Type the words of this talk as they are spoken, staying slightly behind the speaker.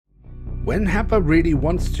When Herpa really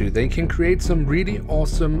wants to, they can create some really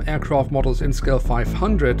awesome aircraft models in scale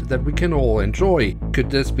 500 that we can all enjoy.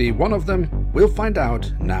 Could this be one of them? We'll find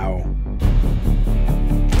out now.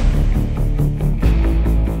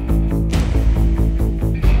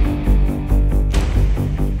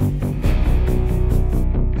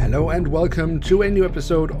 Hello and welcome to a new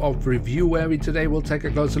episode of Review, where we today will take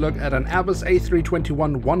a closer look at an Airbus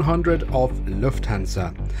A321-100 of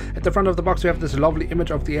Lufthansa. At the front of the box we have this lovely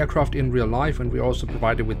image of the aircraft in real life, and we also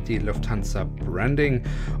provided with the Lufthansa branding.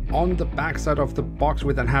 On the back side of the box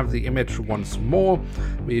we then have the image once more.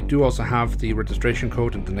 We do also have the registration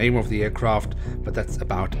code and the name of the aircraft, but that's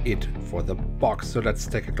about it for the box. So let's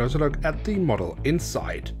take a closer look at the model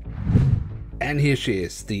inside. And here she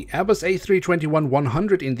is, the Airbus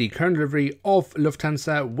A321-100 in the current livery of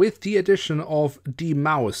Lufthansa, with the addition of die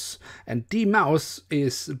Maus. And die Maus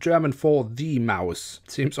is German for the mouse.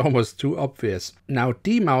 Seems almost too obvious. Now,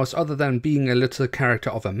 die Maus, other than being a little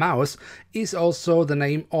character of a mouse, is also the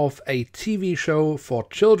name of a TV show for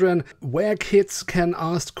children, where kids can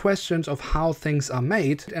ask questions of how things are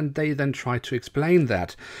made, and they then try to explain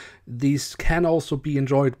that. These can also be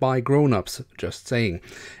enjoyed by grown-ups, just saying.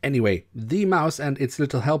 Anyway, the mouse and its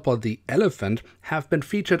little helper, the elephant, have been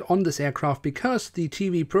featured on this aircraft because the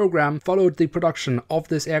TV program followed the production of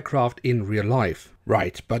this aircraft in real life.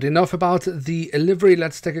 Right, but enough about the livery.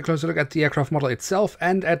 Let's take a closer look at the aircraft model itself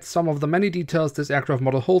and at some of the many details this aircraft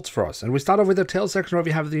model holds for us. And we start off with the tail section, where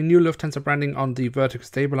we have the new Lufthansa branding on the vertical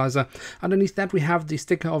stabilizer. Underneath that we have the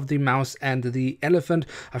sticker of the mouse and the elephant.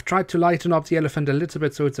 I've tried to lighten up the elephant a little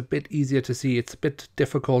bit so it's a bit easier to see. It's a bit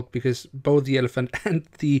difficult because both the elephant and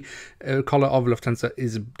the color of Lufthansa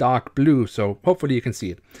is dark blue, so hopefully you can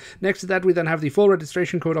see it. Next to that we then have the full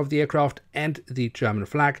registration code of the aircraft and the German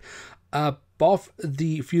flag. Above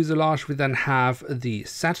the fuselage we then have the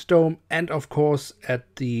sat dome, and of course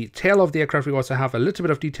at the tail of the aircraft we also have a little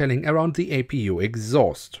bit of detailing around the APU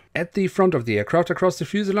exhaust. At the front of the aircraft across the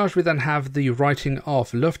fuselage we then have the writing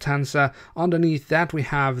of Lufthansa. Underneath that we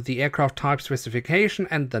have the aircraft type specification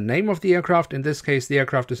and the name of the aircraft. In this case the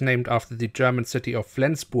aircraft is named after the German city of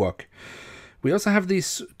Flensburg. We also have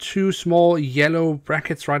these two small yellow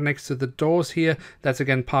brackets right next to the doors here. That's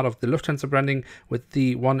again part of the Lufthansa branding. With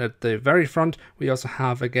the one at the very front, we also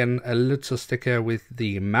have again a little sticker with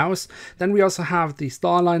the mouse. Then we also have the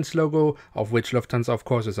Starlines logo, of which Lufthansa of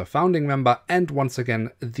course is a founding member, and once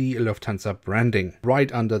again the Lufthansa branding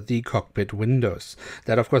right under the cockpit windows.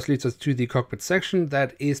 That of course leads us to the cockpit section.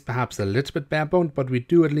 That is perhaps a little bit bare-boned, but we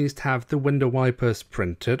do at least have the window wipers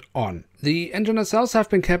printed on. The engine nacelles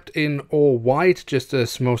have been kept in all white, just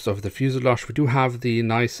as most of the fuselage. We do have the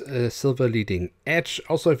nice silver leading edge.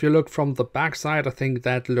 Also, if you look from the back side, I think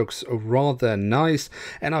that looks rather nice.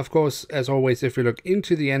 And of course, as always, if you look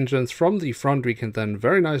into the engines from the front, we can then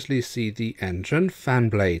very nicely see the engine fan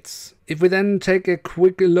blades. If we then take a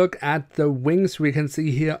quick look at the wings, we can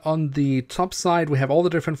see here on the top side we have all the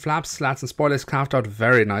different flaps, slats and spoilers carved out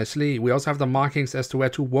very nicely. We also have the markings as to where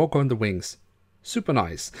to walk on the wings. Super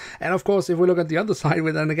nice. And of course, if we look at the other side, we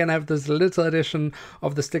then again have this little addition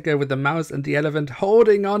of the sticker with the mouse and the elephant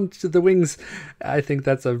holding on to the wings. I think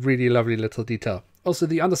that's a really lovely little detail. Also,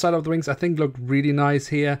 the underside of the wings I think look really nice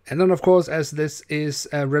here. And then of course, as this is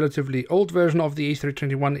a relatively old version of the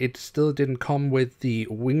A321, it still didn't come with the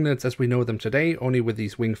winglets as we know them today, only with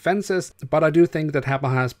these wing fences. But I do think that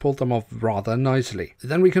Herpa has pulled them off rather nicely.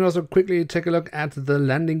 Then we can also quickly take a look at the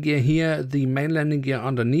landing gear here. The main landing gear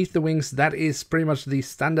underneath the wings, that is pretty much the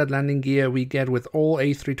standard landing gear we get with all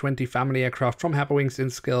A320 family aircraft from Herpa Wings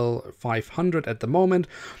in scale 500 at the moment.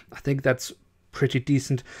 I think that's pretty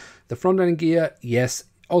decent. The front landing gear, yes,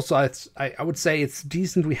 also I would say it's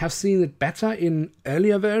decent. We have seen it better in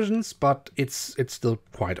earlier versions, but it's still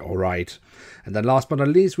quite alright. And then last but not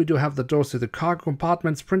least, we do have the doors to the cargo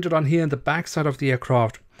compartments printed on here in the back side of the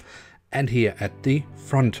aircraft and here at the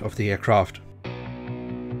front of the aircraft.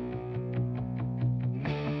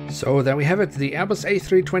 So there we have it, the Airbus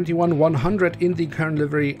A321-100 in the current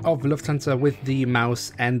livery of Lufthansa with the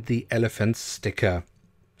mouse and the elephant sticker.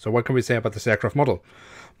 So what can we say about this aircraft model?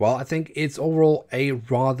 Well, I think it's overall a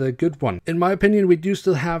rather good one. In my opinion, we do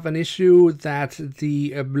still have an issue that the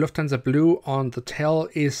Lufthansa blue on the tail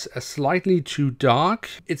is slightly too dark.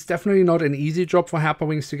 It's definitely not an easy job for Herpa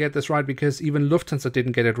Wings to get this right, because even Lufthansa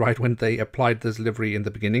didn't get it right when they applied this livery in the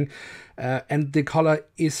beginning. And the color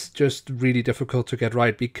is just really difficult to get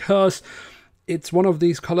right, because it's one of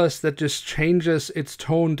these colors that just changes its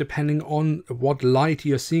tone depending on what light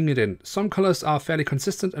you're seeing it in. Some colors are fairly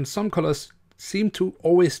consistent and some colors seem to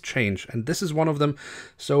always change, and this is one of them,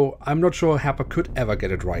 so I'm not sure Herpa could ever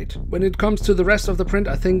get it right. When it comes to the rest of the print,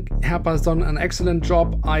 I think Herpa has done an excellent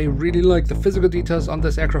job. I really like the physical details on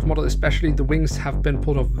this aircraft model, especially the wings have been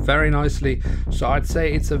pulled off very nicely, so I'd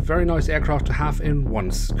say it's a very nice aircraft to have in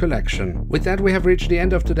one's collection. With that, we have reached the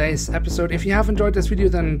end of today's episode. If you have enjoyed this video,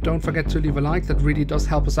 then don't forget to leave a like, that really does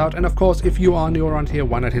help us out, and of course, if you are new around here,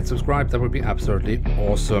 why not hit subscribe? That would be absolutely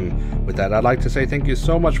awesome. With that, I'd like to say thank you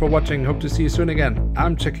so much for watching. Hope to see you soon again.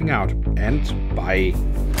 I'm checking out, and bye.